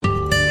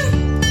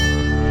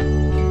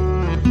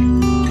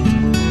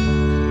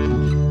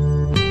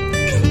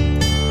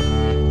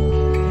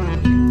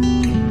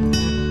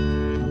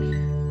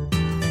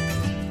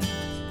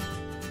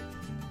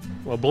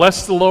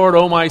Bless the Lord,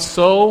 O my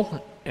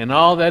soul, and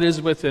all that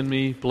is within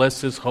me.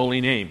 Bless His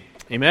holy name.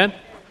 Amen?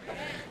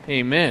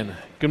 Amen.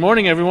 Good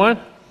morning, everyone.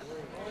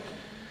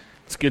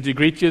 It's good to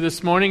greet you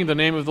this morning in the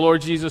name of the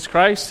Lord Jesus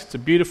Christ. It's a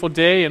beautiful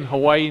day in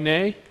Hawaii,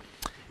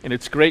 and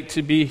it's great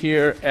to be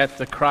here at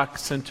the Kroc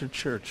Center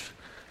Church.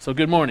 So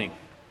good morning.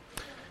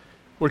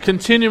 We're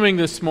continuing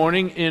this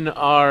morning in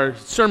our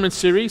sermon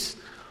series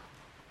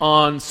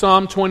on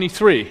Psalm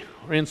 23.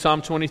 We're in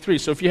Psalm 23.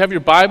 So if you have your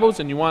Bibles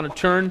and you want to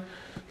turn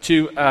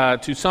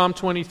to Psalm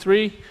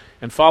 23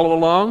 and follow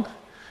along,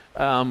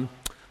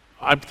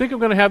 I think I'm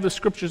going to have the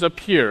scriptures up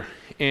here.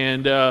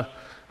 And a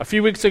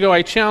few weeks ago,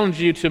 I challenged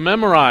you to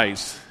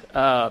memorize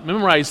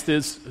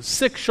these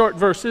 6 short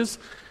verses.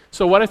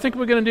 So what I think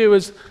we're going to do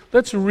is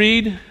let's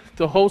read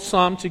the whole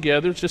psalm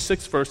together. It's just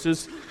 6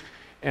 verses.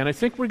 And I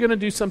think we're going to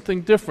do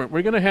something different.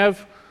 We're going to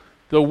have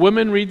the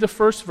women read the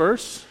first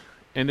verse,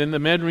 and then the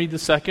men read the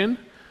second.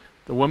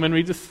 The women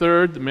read the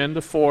third, the men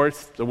the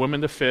fourth, the women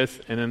the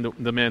fifth, and then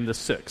the men the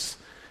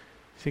sixth.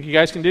 Think you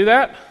guys can do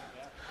that?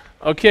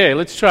 Okay,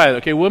 let's try it.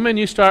 Okay, women,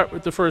 you start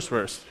with the first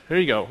verse. Here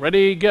you go.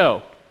 Ready,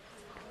 go.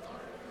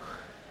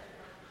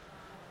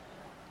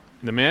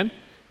 The men,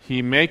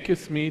 He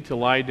maketh me to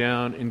lie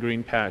down in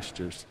green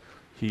pastures.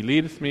 He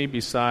leadeth me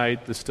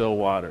beside the still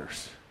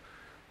waters.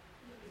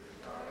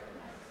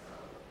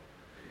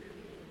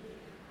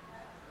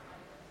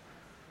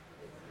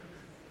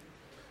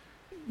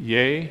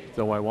 Yea,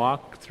 though I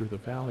walk through the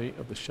valley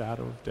of the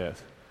shadow of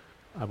death,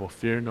 I will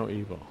fear no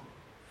evil,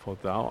 for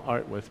thou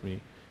art with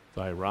me,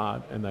 thy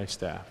rod and thy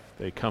staff,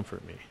 they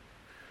comfort me.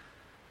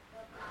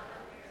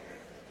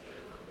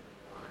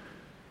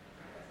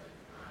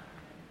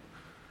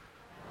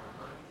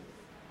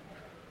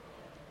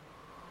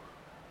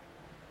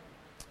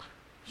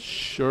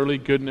 Surely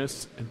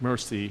goodness and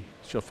mercy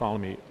shall follow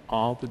me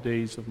all the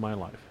days of my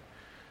life,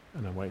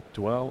 and I might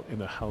dwell in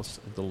the house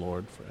of the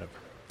Lord forever.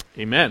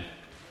 Amen.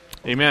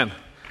 Amen.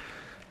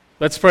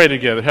 Let's pray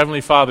together. Heavenly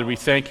Father, we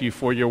thank you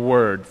for your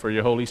word, for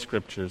your holy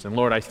scriptures. And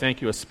Lord, I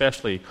thank you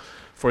especially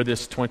for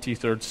this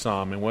 23rd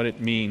Psalm and what it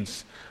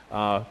means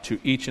to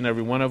each and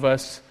every one of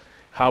us,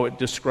 how it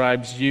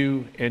describes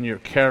you and your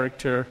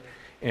character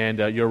and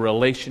your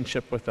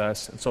relationship with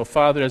us. And so,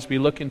 Father, as we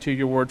look into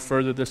your word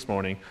further this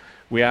morning,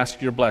 we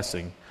ask your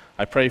blessing.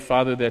 I pray,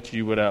 Father, that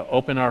you would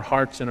open our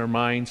hearts and our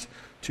minds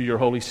to your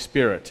Holy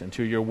Spirit and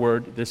to your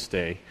word this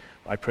day.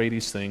 I pray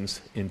these things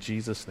in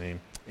Jesus'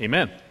 name.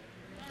 Amen.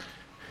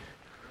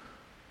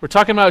 We're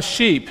talking about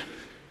sheep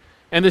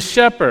and the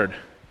shepherd.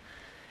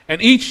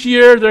 And each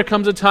year there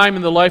comes a time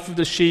in the life of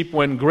the sheep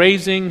when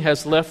grazing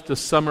has left the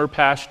summer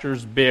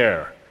pastures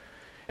bare.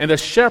 And the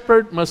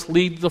shepherd must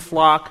lead the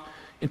flock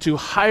into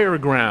higher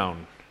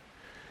ground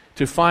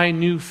to find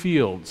new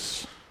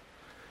fields.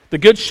 The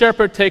good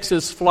shepherd takes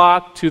his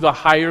flock to the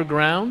higher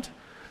ground,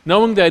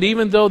 knowing that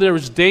even though there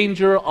is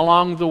danger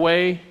along the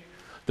way,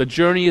 the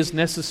journey is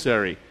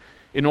necessary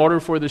in order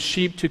for the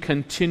sheep to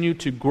continue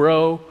to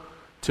grow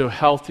to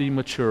healthy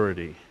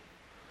maturity.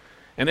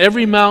 And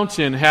every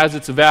mountain has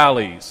its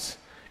valleys,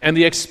 and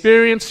the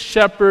experienced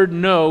shepherd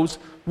knows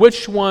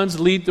which ones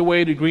lead the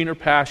way to greener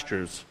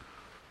pastures,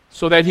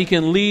 so that he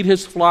can lead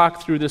his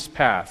flock through this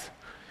path.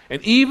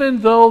 And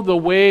even though the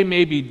way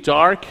may be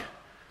dark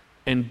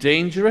and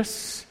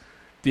dangerous,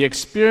 the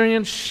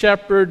experienced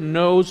shepherd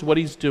knows what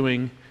he's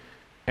doing,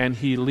 and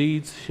he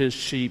leads his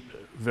sheep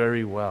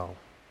very well.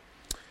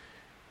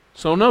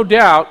 So no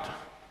doubt,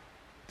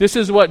 this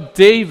is what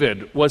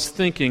David was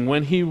thinking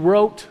when he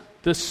wrote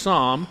this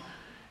psalm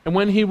and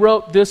when he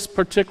wrote this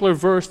particular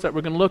verse that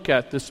we're going to look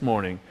at this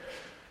morning.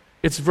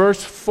 It's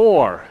verse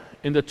 4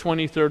 in the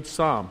 23rd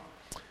Psalm,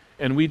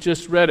 and we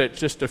just read it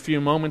just a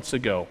few moments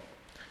ago.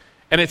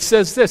 And it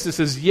says this, it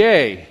says,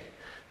 Yea,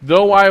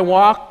 though I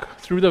walk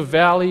through the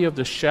valley of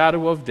the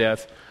shadow of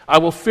death, I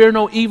will fear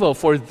no evil,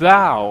 for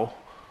thou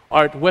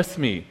art with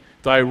me.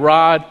 Thy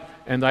rod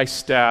and thy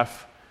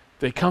staff,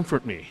 they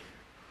comfort me.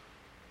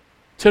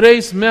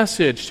 Today's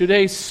message,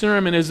 today's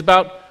sermon is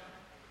about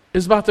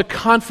the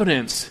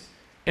confidence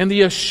and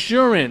the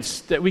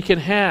assurance that we can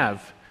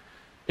have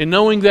in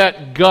knowing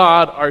that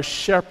God, our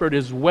shepherd,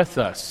 is with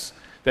us.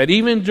 That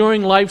even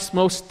during life's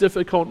most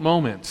difficult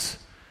moments,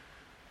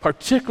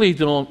 particularly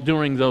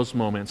during those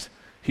moments,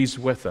 He's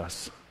with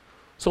us.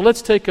 So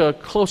let's take a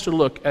closer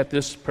look at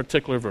this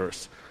particular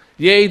verse.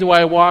 Yea, though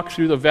I walk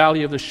through the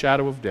valley of the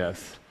shadow of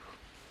death.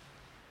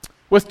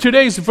 With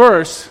today's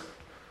verse,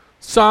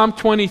 Psalm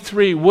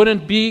 23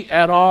 wouldn't be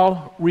at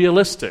all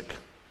realistic.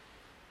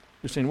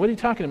 You're saying, what are you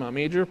talking about,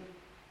 Major?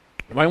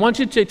 Well, I want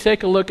you to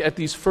take a look at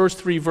these first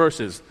 3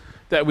 verses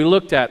that we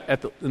looked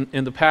at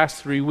in the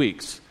past 3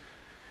 weeks.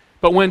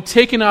 But when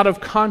taken out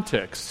of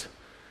context,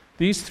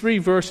 these 3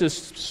 verses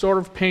sort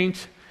of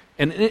paint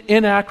an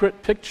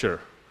inaccurate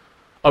picture,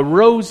 a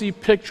rosy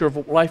picture of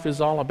what life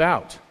is all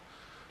about.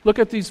 Look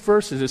at these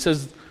verses. It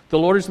says, the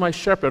Lord is my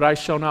shepherd, I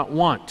shall not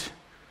want.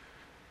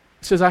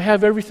 It says, I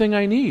have everything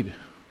I need.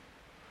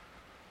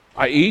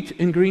 I eat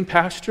in green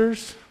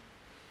pastures.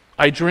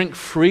 I drink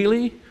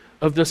freely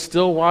of the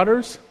still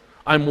waters.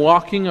 I'm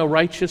walking a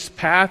righteous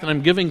path and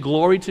I'm giving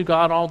glory to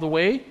God all the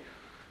way?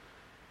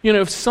 You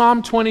know, if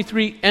Psalm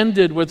 23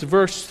 ended with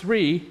verse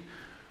 3,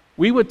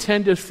 we would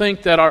tend to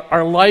think that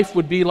our life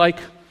would be like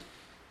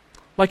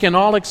an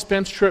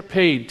all-expense trip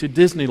paid to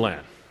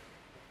Disneyland.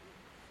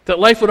 That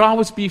life would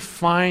always be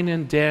fine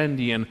and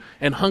dandy and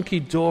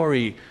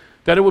hunky-dory,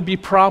 that it would be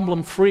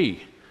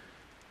problem-free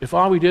if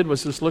all we did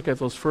was just look at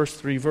those first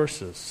 3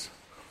 verses.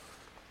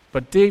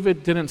 But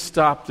David didn't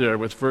stop there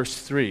with verse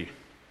 3.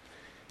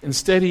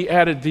 Instead, he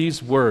added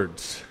these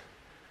words,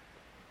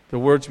 the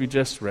words we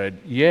just read,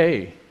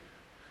 "Yea,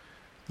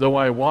 though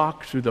I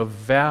walk through the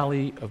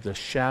valley of the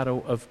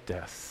shadow of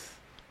death."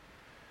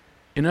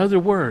 In other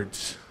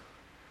words,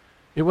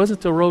 it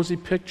wasn't a rosy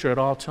picture at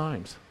all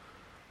times.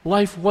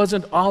 Life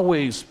wasn't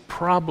always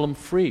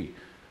problem-free.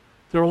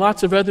 There were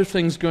lots of other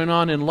things going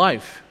on in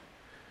life.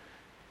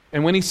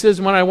 And when he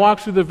says, when I walk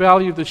through the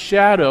valley of the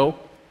shadow,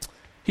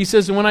 he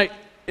says,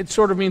 it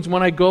sort of means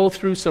when I go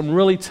through some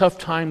really tough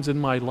times in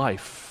my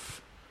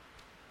life.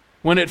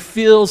 When it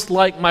feels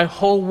like my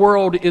whole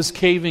world is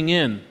caving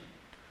in.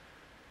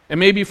 And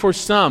maybe for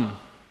some,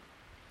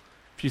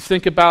 if you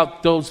think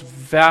about those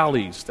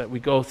valleys that we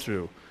go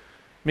through,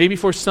 maybe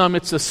for some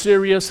it's a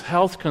serious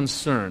health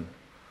concern.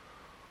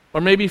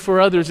 Or maybe for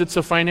others it's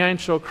a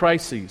financial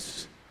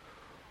crisis.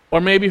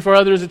 Or maybe for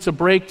others it's a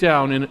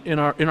breakdown in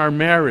our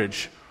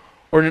marriage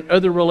or in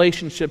other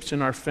relationships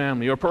in our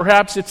family. Or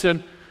perhaps it's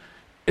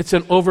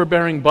an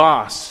overbearing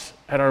boss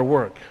at our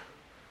work.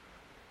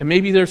 And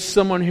maybe there's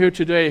someone here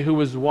today who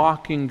is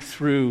walking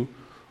through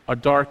a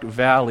dark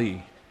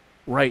valley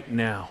right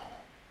now.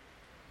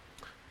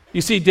 You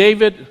see,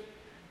 David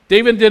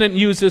didn't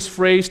use this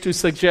phrase to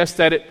suggest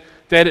that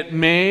it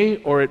may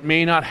or it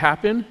may not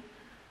happen.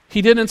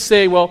 He didn't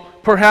say, well,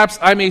 perhaps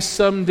I may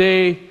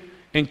someday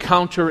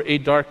encounter a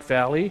dark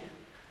valley.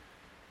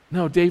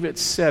 No, David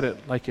said it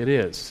like it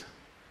is.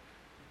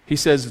 He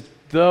says,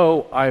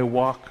 though I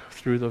walk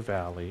through the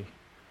valley.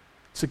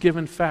 It's a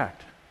given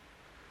fact.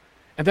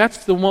 And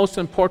that's the most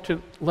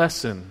important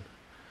lesson.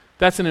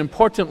 That's an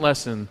important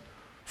lesson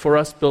for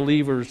us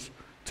believers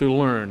to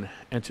learn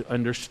and to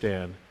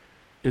understand,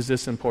 is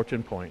this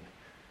important point.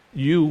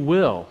 You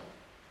will,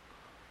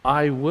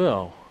 I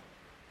will,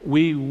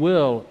 we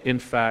will, in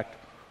fact,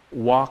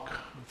 walk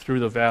through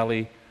the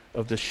valley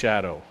of the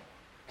shadow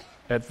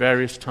at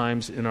various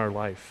times in our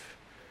life.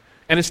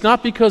 And it's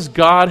not because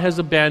God has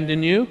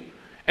abandoned you,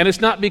 and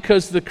it's not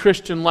because the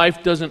Christian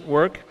life doesn't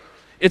work.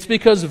 It's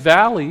because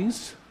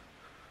valleys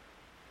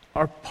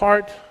are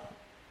part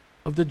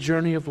of the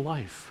journey of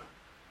life.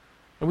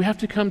 And we have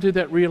to come to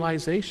that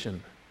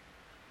realization.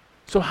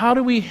 So how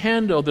do we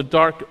handle the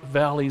dark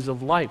valleys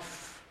of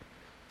life?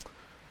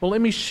 Well,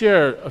 let me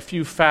share a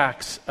few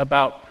facts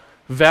about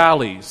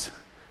valleys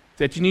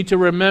that you need to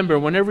remember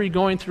whenever you're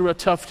going through a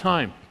tough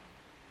time.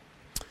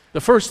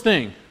 The first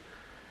thing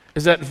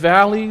is that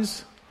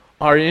valleys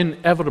are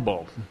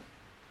inevitable.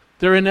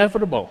 They're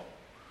inevitable.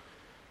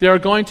 They are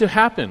going to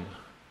happen.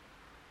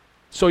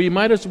 So you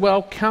might as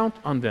well count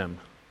on them.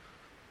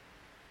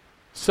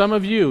 Some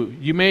of you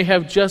may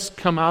have just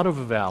come out of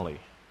a valley.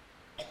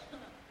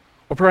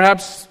 Or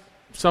perhaps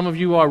some of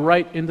you are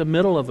right in the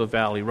middle of a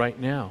valley right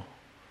now.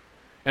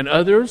 And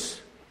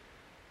others,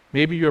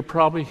 maybe you're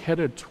probably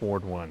headed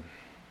toward one.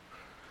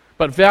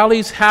 But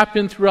valleys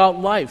happen throughout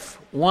life,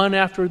 one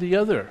after the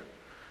other.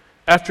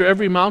 After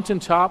every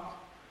mountaintop,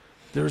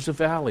 there's a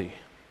valley.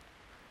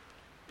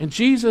 And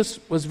Jesus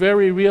was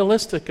very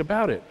realistic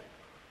about it.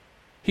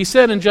 He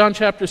said in John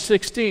chapter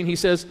 16, he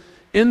says,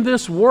 in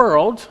this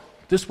world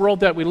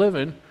that we live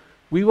in,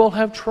 we will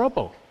have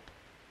trouble.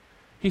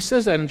 He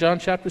says that in John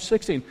chapter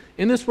 16.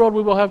 In this world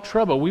we will have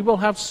trouble. We will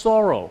have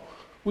sorrow.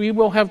 We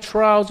will have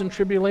trials and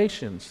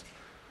tribulations.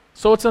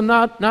 So it's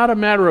not a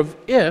matter of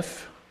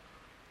if,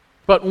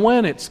 but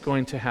when it's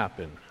going to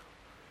happen.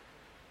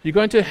 We're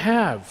going to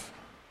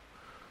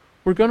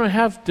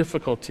have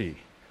difficulty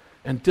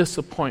and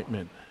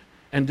disappointment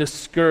and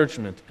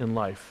discouragement in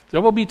life.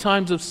 There will be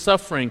times of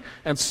suffering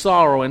and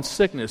sorrow and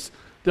sickness.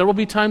 There will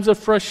be times of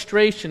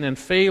frustration and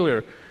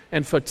failure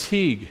and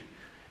fatigue.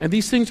 And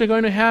these things are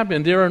going to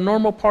happen. They're a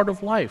normal part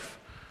of life.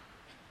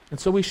 And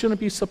so we shouldn't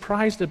be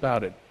surprised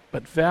about it.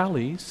 But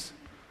valleys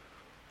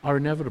are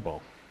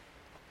inevitable.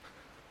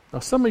 Now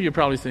some of you are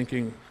probably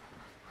thinking,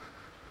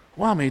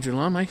 wow, Major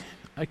Lum,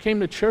 I came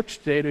to church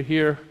today to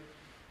hear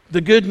the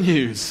good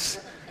news,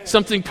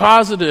 something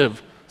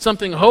positive,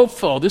 something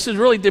hopeful. This is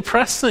really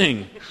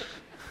depressing.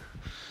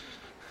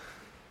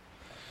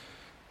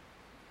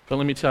 But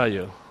let me tell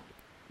you,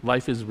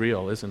 life is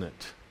real, isn't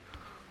it?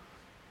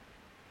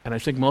 And I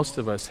think most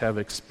of us have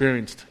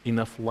experienced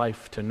enough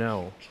life to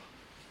know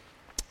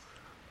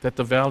that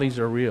the valleys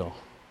are real,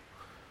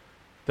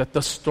 that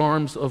the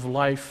storms of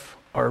life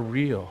are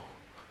real,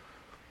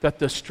 that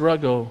the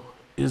struggle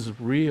is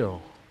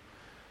real.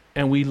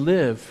 And we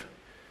live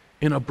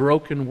in a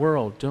broken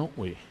world, don't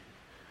we?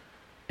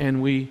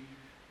 And we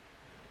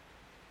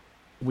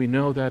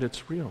know that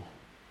it's real.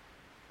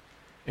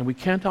 And we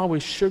can't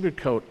always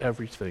sugarcoat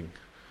everything,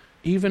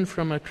 even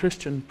from a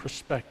Christian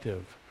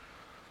perspective.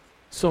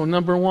 So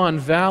number one,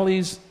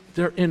 valleys,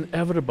 they're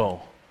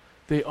inevitable.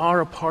 They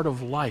are a part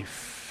of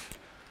life.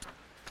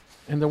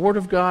 And the Word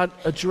of God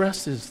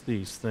addresses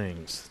these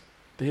things.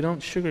 They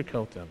don't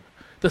sugarcoat them.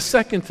 The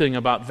second thing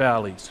about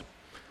valleys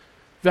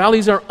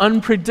are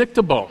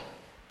unpredictable.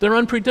 They're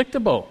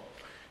unpredictable.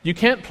 You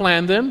can't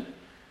plan them.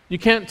 You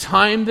can't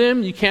time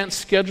them. You can't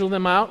schedule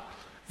them out.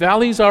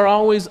 Valleys are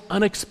always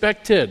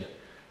unexpected.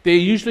 They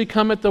usually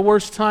come at the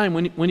worst time,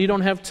 when you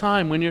don't have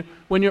time, when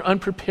you're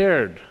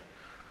unprepared.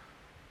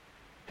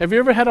 Have you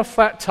ever had a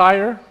flat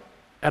tire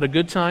at a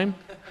good time?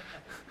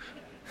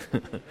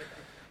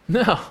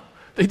 No,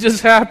 they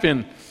just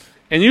happen.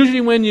 And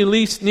usually when you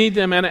least need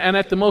them and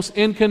at the most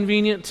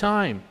inconvenient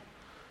time.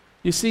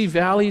 You see,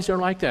 valleys are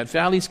like that.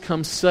 Valleys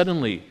come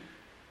suddenly.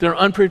 They're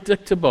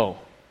unpredictable.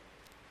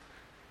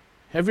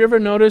 Have you ever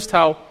noticed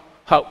how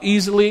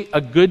easily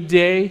a good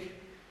day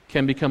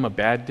can become a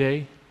bad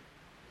day?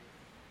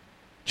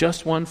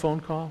 Just one phone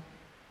call?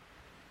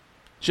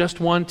 Just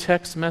one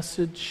text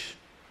message?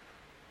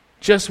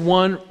 Just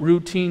one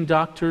routine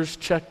doctor's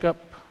checkup?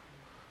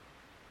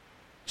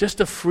 Just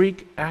a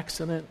freak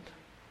accident?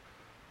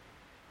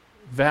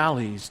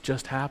 Valleys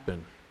just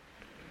happen,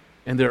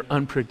 and they're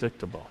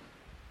unpredictable.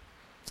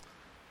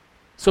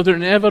 So they're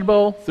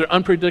inevitable, they're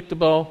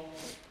unpredictable.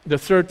 The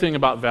third thing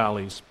about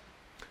valleys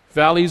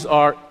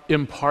are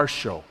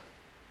impartial.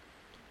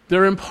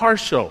 They're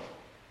impartial.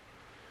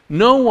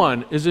 No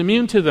one is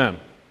immune to them.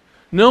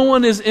 No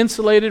one is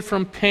insulated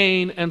from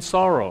pain and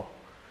sorrow.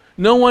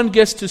 No one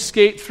gets to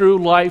skate through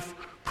life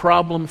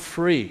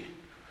problem-free.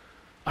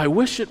 I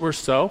wish it were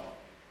so.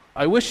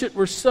 I wish it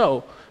were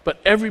so, but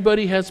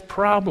everybody has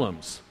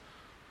problems.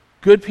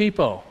 Good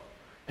people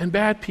and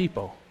bad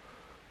people.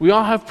 We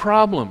all have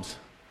problems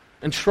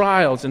and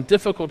trials and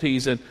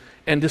difficulties and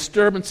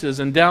disturbances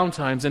and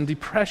downtimes and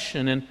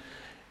depression.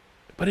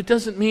 But it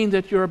doesn't mean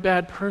that you're a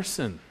bad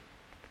person.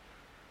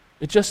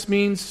 It just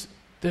means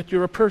that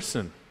you're a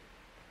person.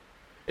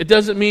 It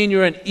doesn't mean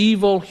you're an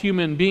evil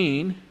human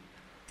being.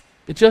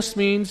 It just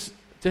means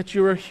that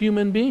you're a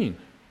human being.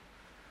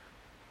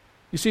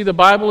 You see, the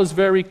Bible is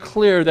very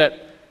clear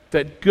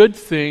that good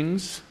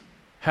things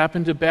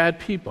happen to bad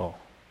people.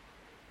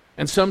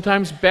 And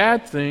sometimes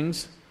bad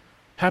things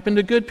happen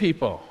to good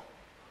people.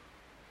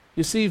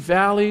 You see,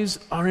 valleys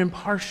are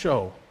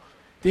impartial.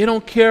 They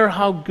don't care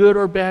how good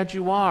or bad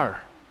you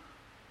are.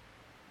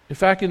 In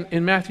fact,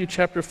 in Matthew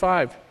chapter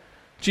 5,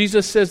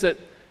 Jesus says that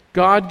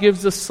God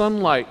gives the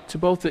sunlight to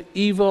both the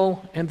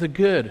evil and the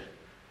good.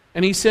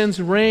 And He sends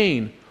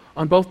rain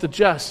on both the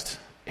just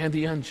and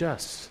the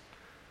unjust.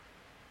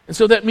 And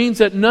so that means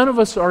that none of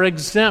us are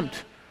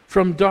exempt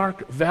from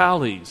dark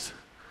valleys.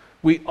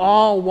 We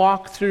all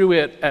walk through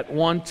it at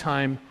one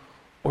time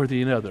or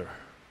the other.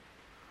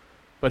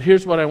 But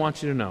here's what I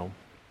want you to know.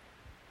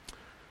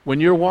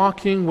 When you're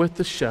walking with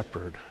the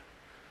shepherd,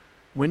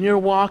 when you're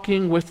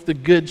walking with the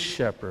good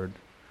shepherd,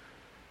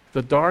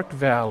 the dark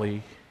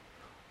valley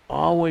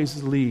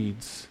always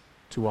leads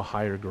to a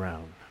higher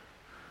ground.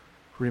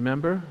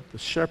 Remember, the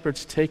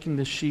shepherd's taking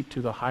the sheep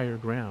to the higher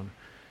ground.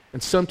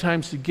 And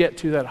sometimes to get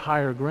to that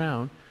higher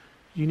ground,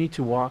 you need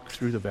to walk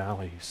through the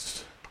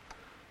valleys.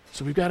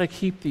 So we've got to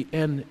keep the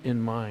end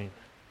in mind.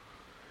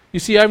 You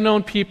see, I've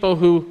known people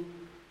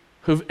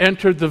who've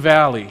entered the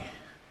valley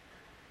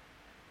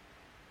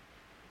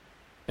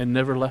and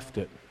never left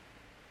it.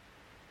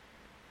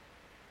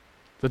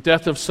 The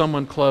death of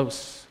someone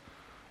close,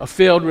 a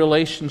failed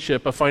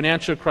relationship, a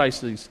financial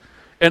crisis,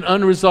 an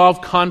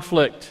unresolved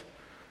conflict.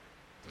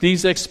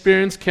 These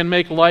experiences can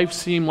make life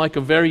seem like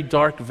a very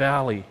dark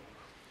valley.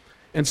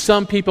 And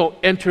some people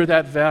enter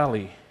that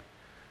valley,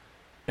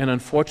 and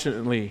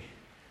unfortunately,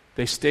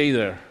 they stay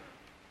there.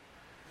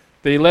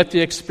 They let the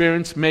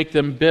experience make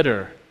them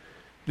bitter.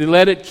 They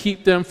let it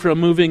keep them from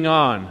moving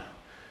on.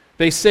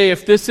 They say,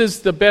 if this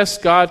is the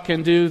best God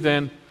can do,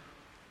 then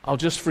I'll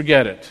just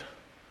forget it.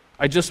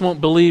 I just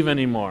won't believe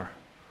anymore.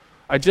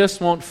 I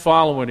just won't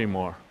follow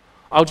anymore.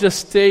 I'll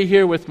just stay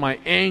here with my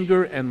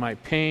anger and my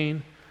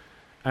pain,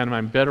 and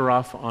I'm better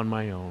off on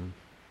my own.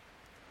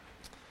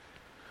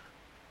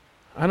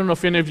 I don't know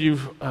if any of you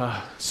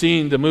have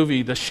seen the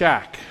movie The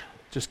Shack.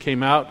 It just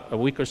came out a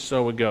week or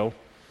so ago,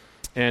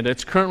 and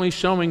it's currently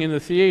showing in the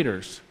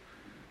theaters.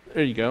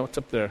 There you go, it's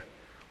up there.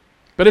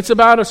 But it's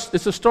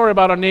a story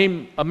about a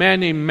man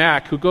named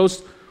Mac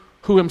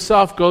who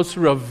himself goes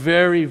through a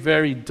very,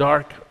 very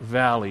dark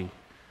valley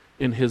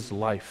in his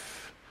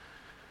life.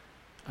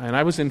 And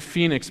I was in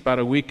Phoenix about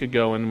a week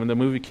ago, and when the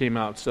movie came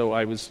out, so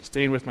I was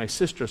staying with my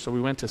sister, so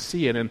we went to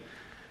see it. And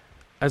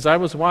as I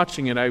was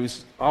watching it, I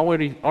was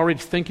already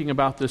thinking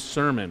about this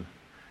sermon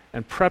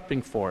and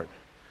prepping for it.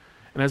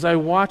 And as I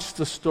watched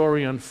the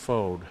story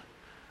unfold,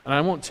 and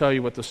I won't tell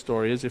you what the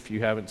story is if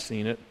you haven't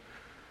seen it,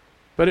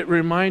 but it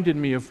reminded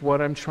me of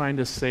what I'm trying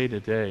to say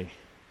today,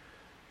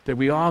 that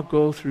we all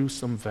go through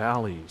some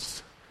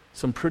valleys,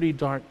 some pretty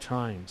dark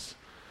times.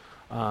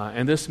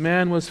 And this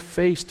man was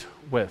faced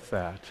with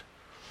that.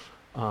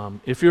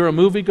 If you're a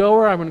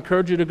moviegoer, I would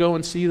encourage you to go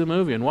and see the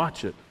movie and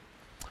watch it.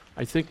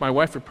 I think my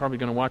wife are probably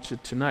going to watch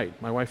it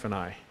tonight, my wife and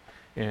I.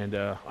 And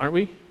aren't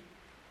we?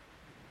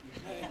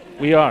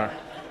 We are.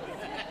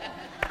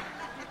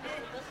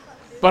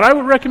 But I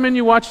would recommend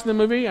you watch the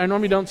movie. I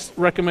normally don't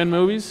recommend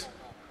movies.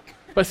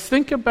 But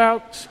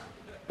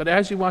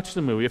as you watch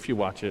the movie, if you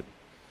watch it,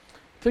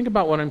 think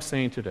about what I'm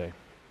saying today,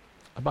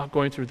 about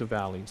going through the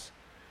valleys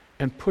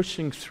and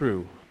pushing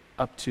through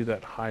up to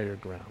that higher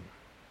ground.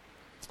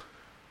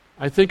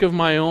 I think of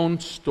my own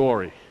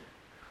story,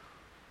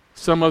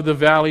 some of the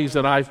valleys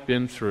that I've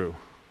been through.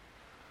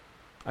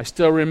 I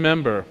still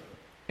remember,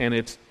 and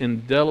it's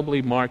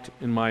indelibly marked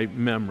in my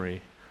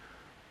memory,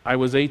 I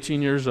was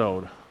 18 years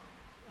old.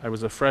 I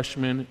was a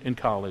freshman in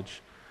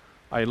college.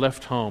 I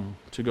left home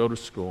to go to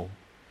school.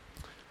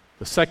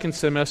 The second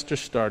semester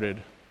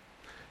started,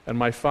 and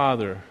my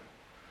father,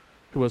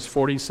 who was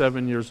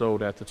 47 years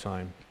old at the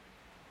time,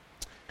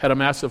 had a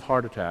massive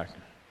heart attack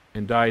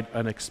and died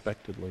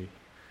unexpectedly.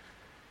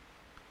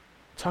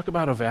 Talk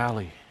about a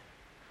valley.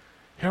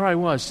 Here I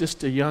was,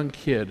 just a young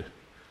kid,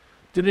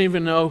 didn't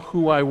even know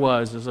who I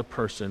was as a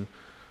person,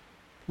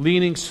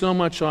 leaning so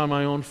much on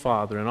my own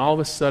father, and all of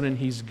a sudden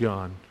he's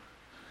gone.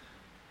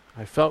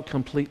 I felt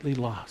completely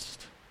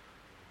lost.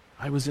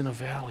 I was in a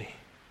valley.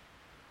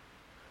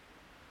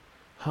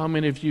 How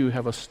many of you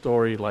have a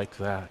story like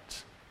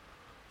that?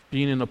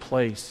 Being in a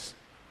place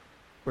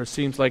where it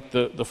seems like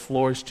the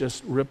floor is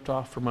just ripped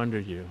off from under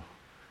you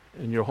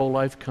and your whole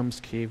life comes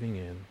caving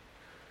in.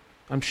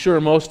 I'm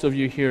sure most of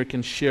you here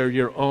can share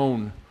your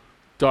own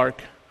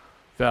dark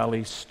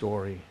valley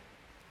story.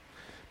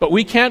 But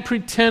we can't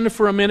pretend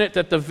for a minute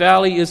that the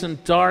valley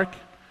isn't dark.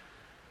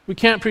 We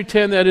can't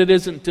pretend that it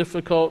isn't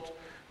difficult.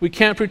 We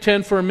can't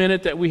pretend for a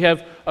minute that we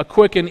have a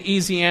quick and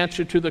easy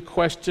answer to the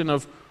question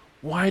of,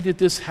 why did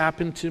this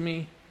happen to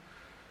me?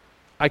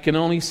 I can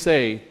only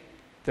say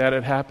that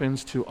it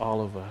happens to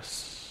all of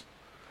us.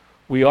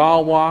 We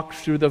all walk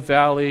through the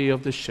valley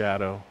of the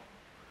shadow.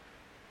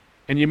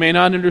 And you may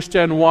not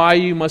understand why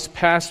you must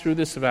pass through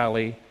this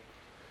valley,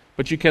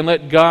 but you can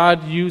let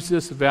God use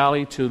this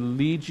valley to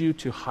lead you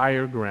to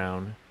higher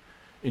ground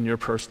in your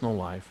personal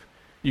life.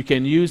 You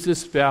can use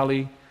this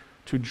valley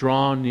to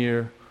draw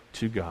near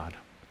to God.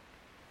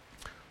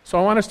 So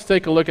I want us to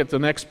take a look at the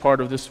next part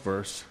of this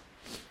verse.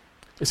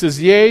 It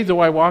says, yea, though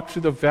I walk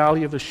through the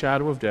valley of the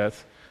shadow of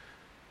death,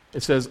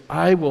 it says,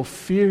 I will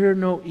fear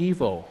no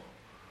evil,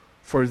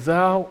 for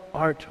thou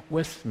art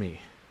with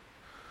me.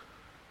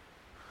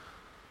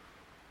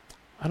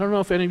 I don't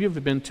know if any of you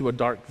have been to a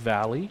dark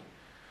valley,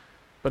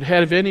 but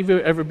have any of you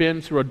ever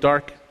been through a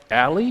dark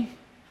alley?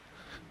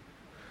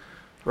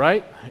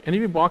 Right? Any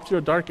of you walked through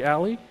a dark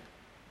alley?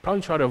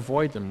 Probably try to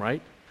avoid them,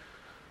 right?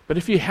 But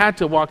if you had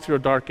to walk through a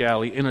dark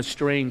alley in a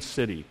strange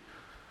city,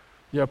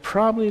 you're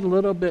probably a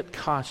little bit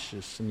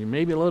cautious, and you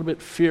may be a little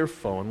bit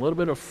fearful and a little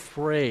bit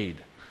afraid.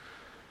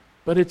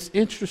 But it's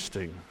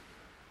interesting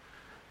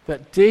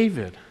that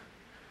David,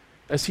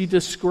 as he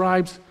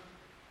describes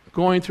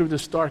going through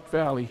this dark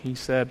valley, he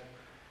said,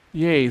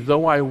 yea,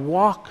 though I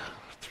walk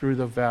through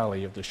the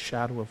valley of the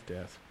shadow of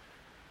death.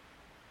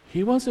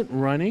 He wasn't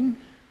running.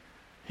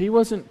 He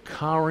wasn't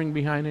cowering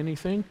behind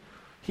anything.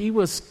 He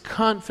was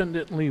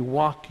confidently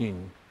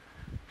walking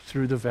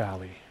through the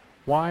valley.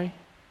 Why?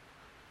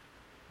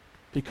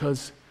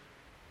 Because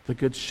the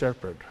Good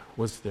Shepherd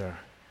was there.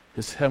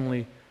 His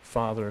heavenly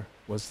Father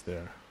was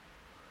there.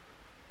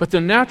 But the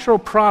natural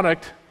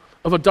product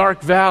of a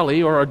dark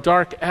valley or a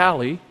dark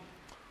alley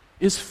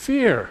is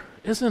fear,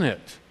 isn't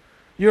it?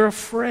 You're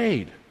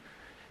afraid.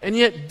 And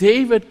yet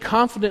David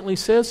confidently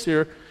says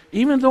here,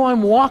 even though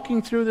I'm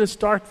walking through this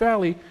dark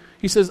valley,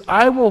 he says,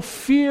 I will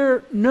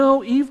fear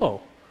no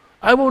evil.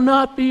 I will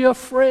not be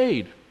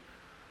afraid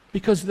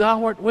because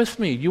thou art with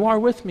me. You are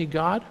with me,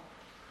 God.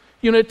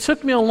 You know, it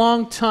took me a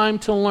long time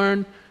to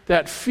learn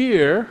that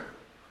fear,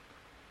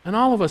 and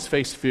all of us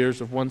face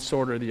fears of one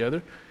sort or the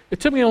other. It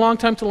took me a long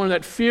time to learn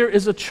that fear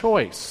is a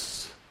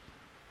choice.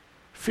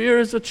 Fear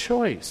is a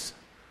choice.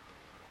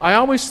 I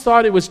always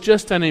thought it was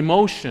just an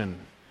emotion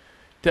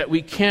that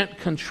we can't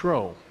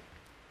control.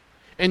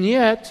 And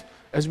yet,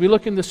 as we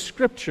look in the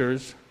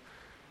Scriptures,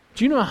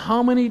 do you know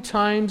how many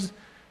times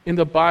in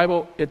the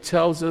Bible it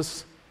tells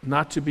us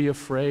not to be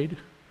afraid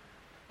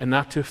and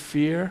not to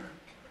fear?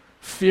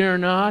 Fear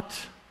not.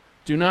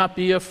 Do not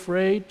be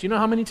afraid. Do you know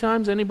how many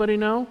times? Anybody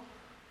know?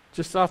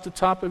 Just off the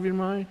top of your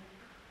mind?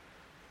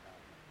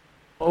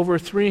 Over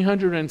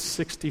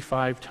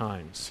 365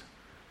 times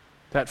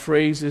that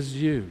phrase is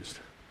used.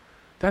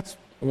 That's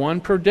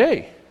one per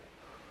day.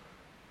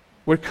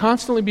 We're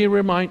constantly being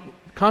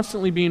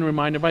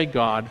reminded by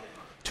God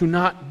to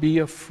not be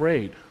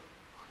afraid.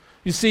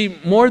 You see,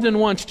 more than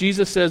once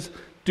Jesus says,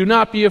 do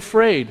not be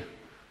afraid.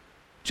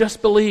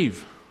 Just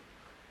believe.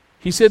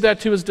 He said that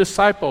to his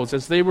disciples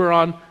as they were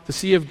on the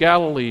Sea of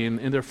Galilee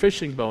in their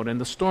fishing boat and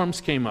the storms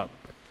came up.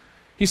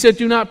 He said,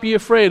 do not be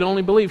afraid,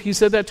 only believe. He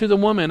said that to the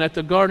woman at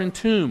the garden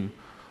tomb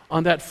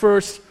on that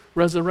first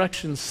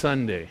resurrection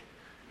Sunday.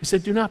 He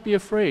said, do not be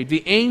afraid.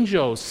 The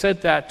angels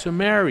said that to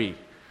Mary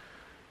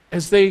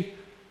as they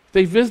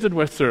visited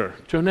with her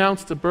to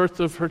announce the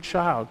birth of her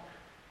child.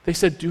 They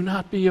said, do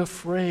not be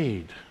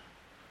afraid.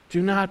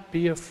 Do not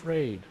be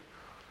afraid.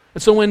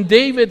 And so when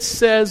David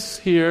says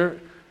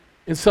here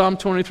In Psalm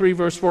 23,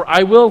 verse 4,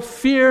 I will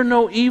fear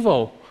no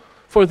evil,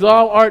 for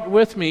thou art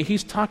with me.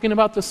 He's talking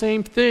about the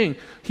same thing.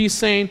 He's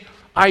saying,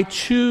 I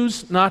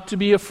choose not to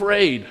be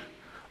afraid.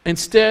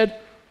 Instead,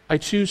 I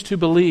choose to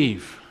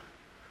believe.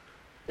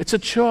 It's a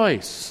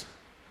choice.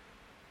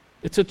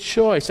 It's a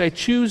choice. I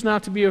choose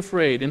not to be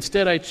afraid.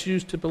 Instead, I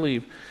choose to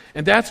believe.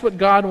 And that's what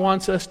God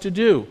wants us to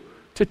do,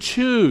 to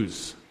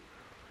choose.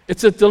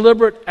 It's a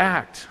deliberate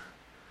act.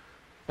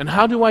 And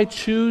how do I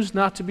choose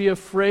not to be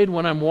afraid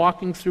when I'm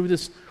walking through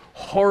this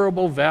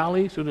horrible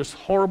valley, through this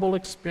horrible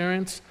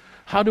experience?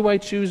 How do I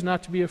choose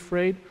not to be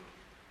afraid?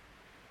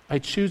 I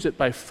choose it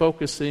by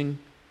focusing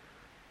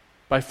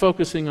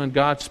on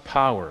God's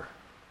power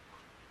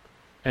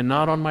and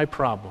not on my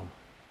problem.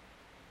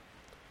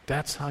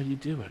 That's how you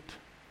do it.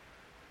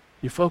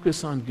 You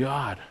focus on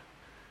God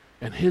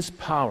and His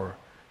power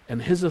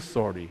and His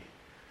authority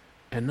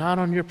and not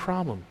on your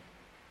problem.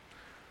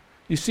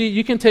 You see,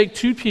 you can take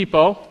two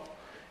people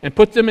and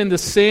put them in the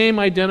same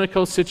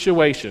identical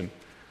situation,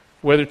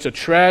 whether it's a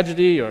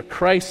tragedy or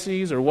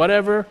crises or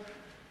whatever.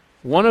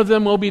 One of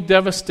them will be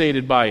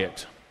devastated by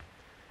it,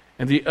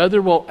 and the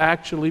other will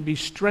actually be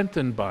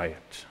strengthened by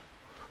it.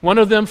 One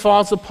of them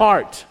falls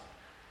apart,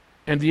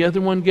 and the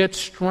other one gets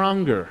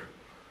stronger.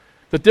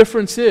 The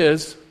difference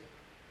is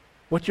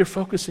what you're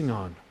focusing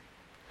on.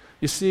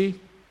 You see,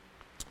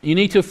 you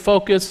need to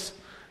focus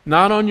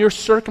not on your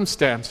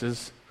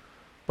circumstances,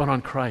 but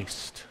on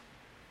Christ.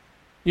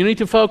 You need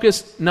to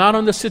focus not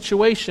on the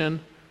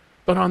situation,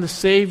 but on the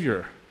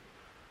Savior.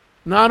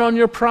 Not on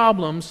your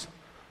problems,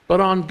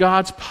 but on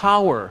God's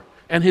power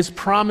and His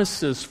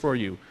promises for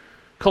you.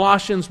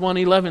 Colossians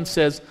 1:11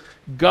 says,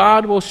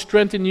 God will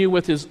strengthen you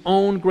with His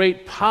own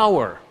great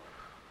power,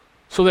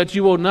 so that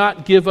you will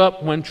not give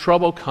up when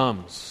trouble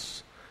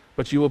comes,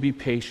 but you will be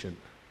patient.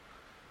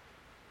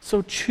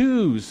 So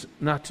choose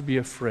not to be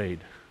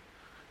afraid,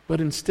 but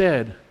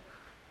instead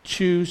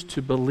choose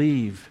to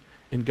believe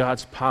in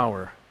God's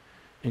power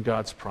and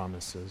God's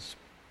promises.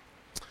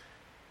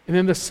 And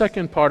then the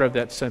second part of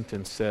that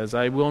sentence says,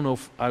 I will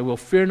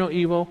fear no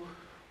evil.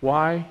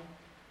 Why?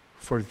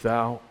 For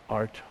thou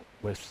art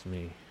with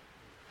me.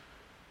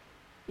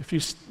 If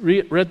you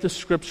read the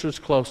scriptures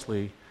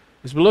closely,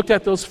 as we looked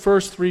at those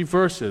first three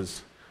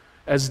verses,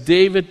 as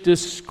David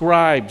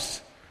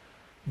describes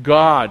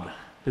God,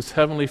 his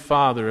heavenly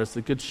Father, as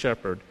the good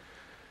shepherd,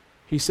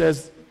 he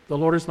says, the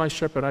Lord is my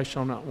shepherd, I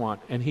shall not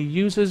want. And he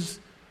uses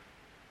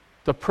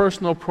the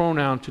personal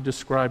pronoun to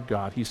describe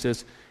God. He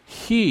says,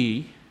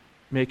 He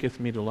maketh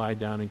me to lie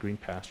down in green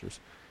pastures.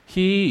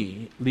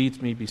 He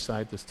leads me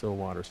beside the still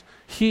waters.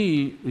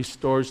 He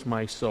restores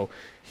my soul.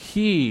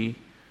 He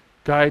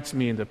guides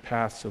me in the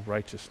paths of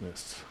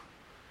righteousness.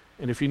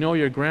 And if you know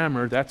your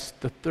grammar, that's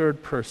the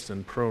third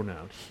person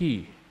pronoun,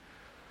 He.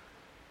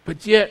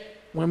 But yet,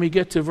 when we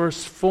get to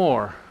verse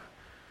 4,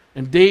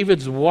 and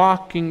David's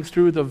walking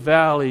through the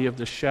valley of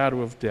the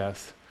shadow of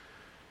death,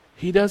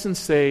 he doesn't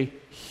say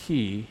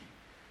He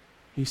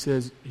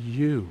says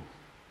you.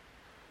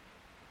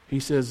 He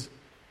says,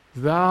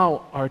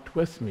 thou art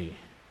with me.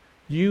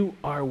 You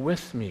are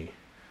with me.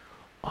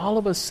 All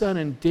of a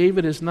sudden,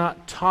 David is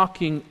not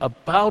talking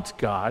about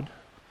God,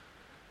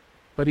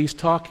 but he's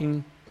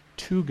talking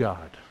to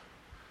God.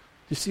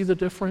 You see the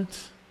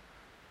difference?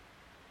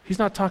 He's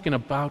not talking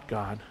about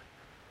God,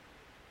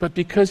 but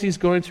because he's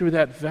going through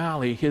that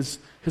valley, his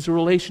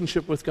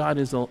relationship with God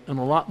is in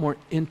a lot more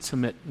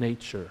intimate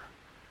nature.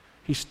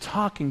 He's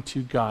talking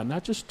to God,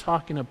 not just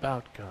talking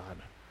about God.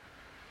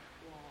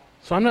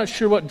 So I'm not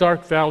sure what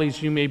dark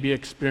valleys you may be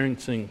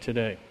experiencing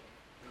today.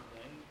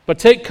 But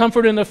take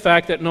comfort in the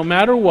fact that no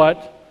matter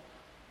what,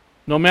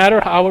 no matter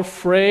how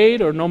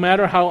afraid or no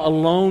matter how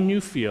alone you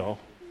feel,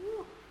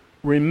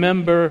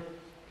 remember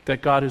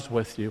that God is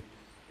with you.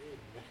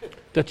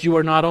 That you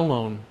are not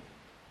alone.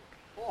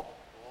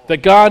 That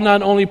God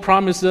not only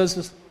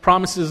promises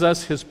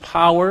us His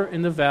power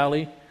in the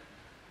valley,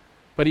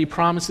 but He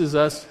promises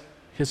us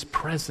His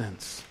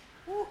presence.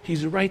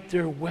 He's right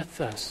there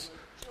with us.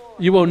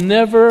 You will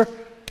never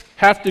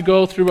have to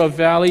go through a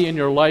valley in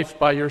your life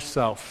by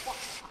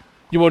yourself.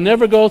 You will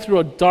never go through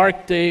a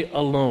dark day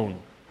alone.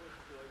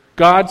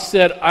 God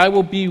said, I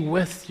will be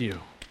with you.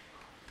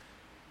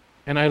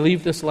 And I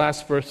leave this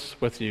last verse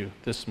with you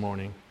this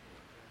morning.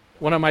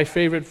 One of my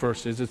favorite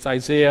verses. It's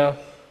Isaiah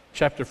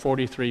chapter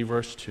 43,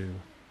 verse 2.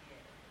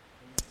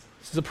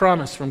 This is a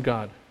promise from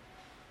God.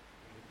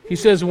 He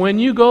says, when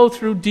you go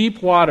through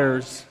deep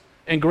waters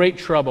and great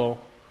trouble,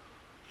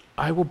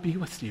 I will be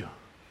with you.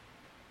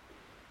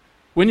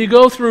 When you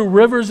go through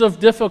rivers of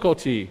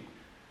difficulty,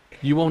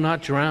 you will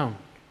not drown.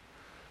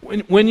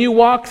 When you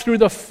walk through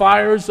the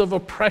fires of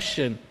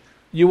oppression,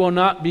 you will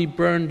not be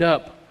burned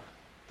up.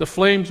 The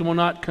flames will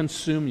not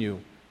consume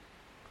you.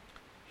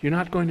 You're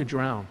not going to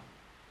drown.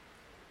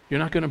 You're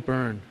not going to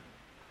burn.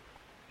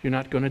 You're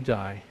not going to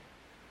die.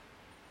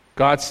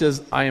 God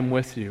says, I am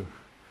with you.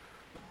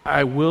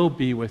 I will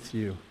be with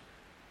you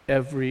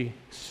every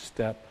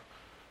step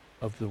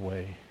of the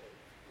way.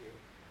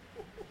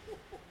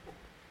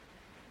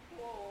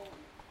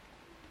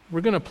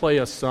 We're going to play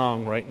a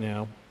song right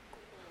now.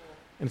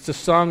 And it's a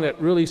song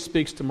that really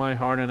speaks to my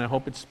heart, and I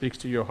hope it speaks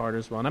to your heart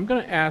as well. And I'm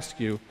going to ask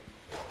you,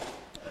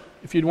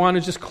 if you'd want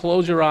to just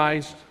close your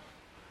eyes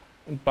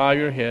and bow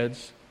your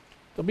heads.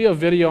 There'll be a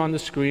video on the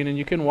screen, and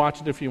you can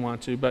watch it if you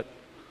want to, but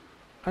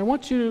I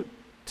want you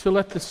to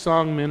let this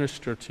song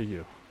minister to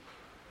you.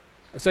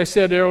 As I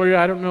said earlier,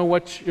 I don't know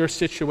what your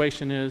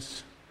situation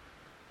is.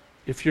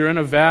 If you're in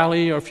a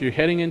valley, or if you're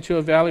heading into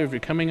a valley, or if you're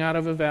coming out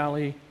of a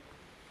valley,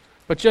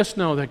 but just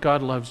know that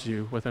God loves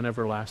you with an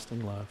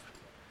everlasting love.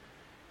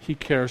 He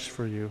cares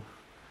for you.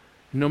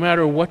 No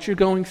matter what you're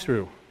going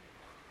through,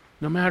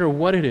 no matter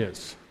what it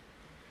is,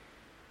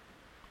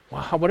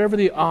 whatever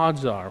the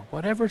odds are,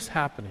 whatever's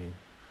happening,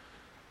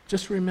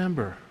 just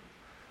remember,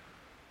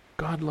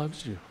 God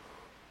loves you.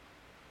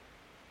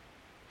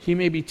 He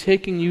may be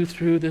taking you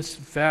through this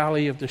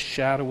valley of the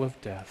shadow of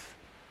death,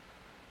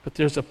 but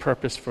there's a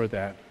purpose for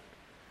that,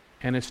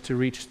 and it's to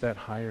reach that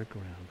higher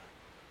ground.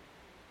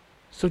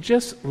 So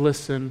just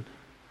listen.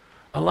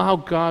 Allow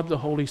God, the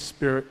Holy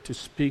Spirit, to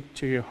speak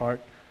to your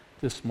heart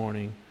this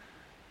morning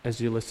as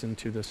you listen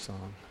to this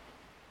song.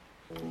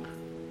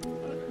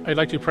 I'd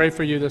like to pray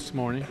for you this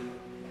morning.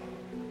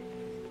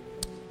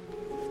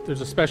 If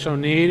there's a special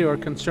need or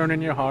concern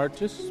in your heart,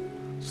 just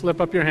slip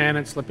up your hand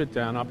and slip it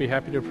down. I'll be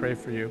happy to pray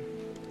for you.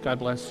 God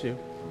bless you.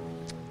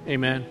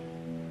 Amen.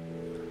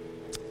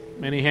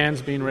 Many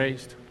hands being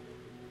raised.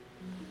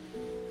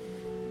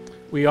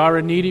 We are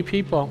a needy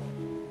people.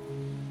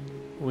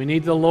 We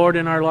need the Lord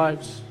in our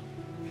lives.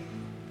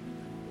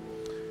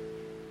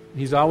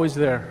 He's always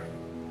there.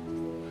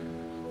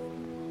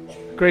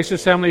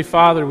 Gracious Heavenly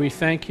Father, we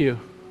thank you.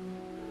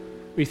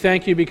 We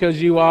thank you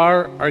because you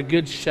are our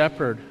good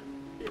shepherd.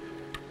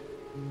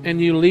 And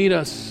you lead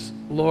us,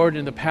 Lord,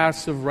 in the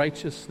paths of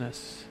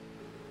righteousness.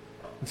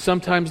 And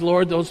sometimes,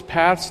 Lord, those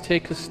paths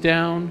take us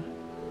down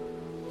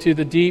to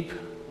the deep,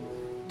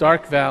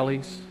 dark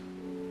valleys.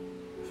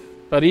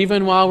 But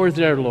even while we're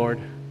there, Lord,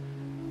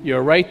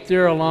 you're right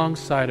there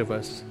alongside of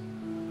us,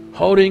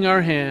 holding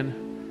our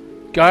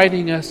hand,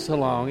 guiding us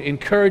along,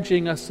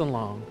 encouraging us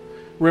along,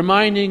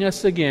 reminding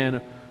us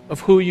again of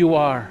who you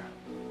are.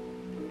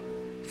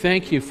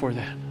 Thank you for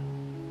that.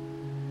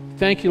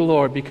 Thank you,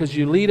 Lord, because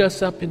you lead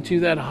us up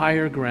into that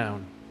higher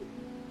ground.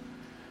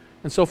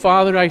 And so,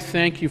 Father, I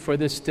thank you for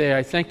this day.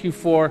 I thank you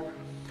for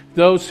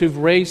those who've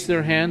raised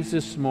their hands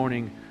this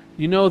morning.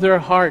 You know their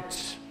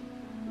hearts.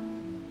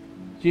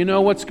 You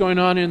know what's going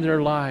on in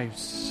their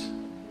lives.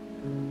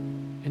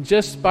 And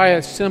just by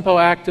a simple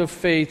act of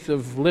faith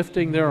of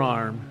lifting their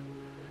arm,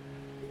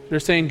 they're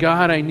saying,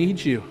 God, I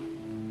need you.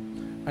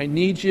 I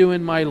need you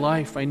in my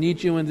life. I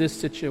need you in this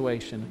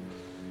situation.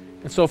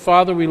 And so,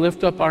 Father, we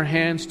lift up our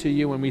hands to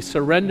you and we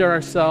surrender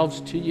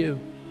ourselves to you.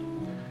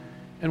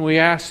 And we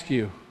ask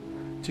you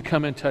to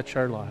come and touch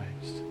our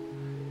lives.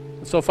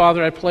 And so,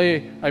 Father, I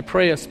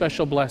pray a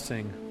special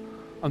blessing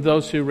on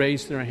those who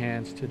raise their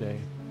hands today.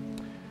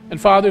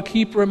 And Father,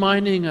 keep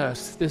reminding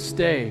us this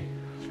day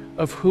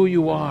of who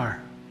you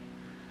are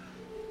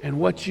and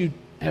what you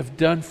have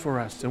done for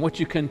us and what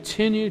you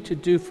continue to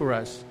do for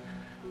us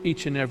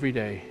each and every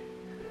day.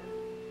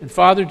 And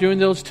Father, during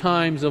those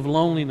times of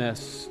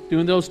loneliness,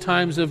 during those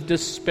times of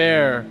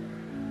despair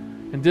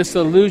and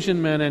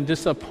disillusionment and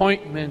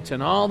disappointment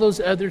and all those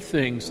other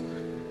things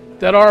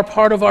that are a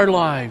part of our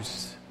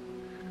lives,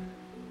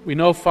 we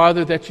know,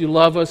 Father, that you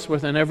love us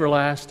with an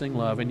everlasting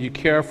love and you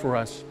care for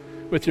us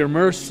with your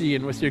mercy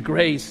and with your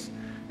grace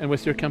and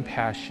with your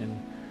compassion.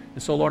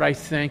 And so, Lord, I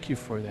thank you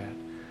for that.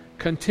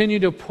 Continue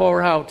to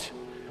pour out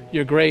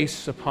your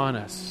grace upon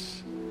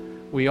us.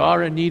 We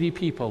are a needy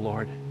people,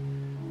 Lord,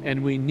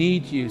 and we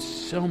need you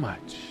so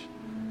much.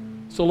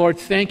 So, Lord,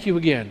 thank you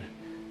again.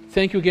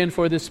 Thank you again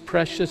for this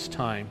precious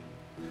time.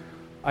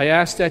 I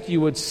ask that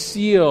you would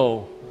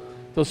seal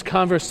those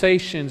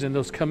conversations and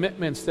those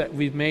commitments that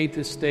we've made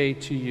this day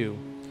to you.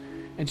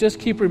 And just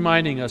keep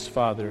reminding us,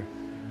 Father,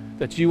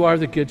 that you are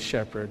the good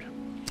shepherd.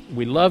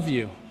 We love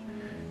you,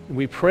 and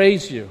we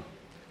praise you,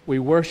 we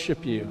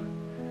worship you,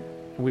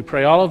 and we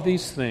pray all of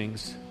these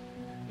things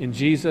in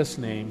Jesus'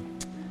 name.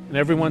 And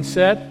everyone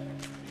said,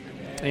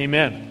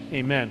 Amen.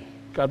 Amen.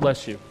 God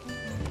bless you.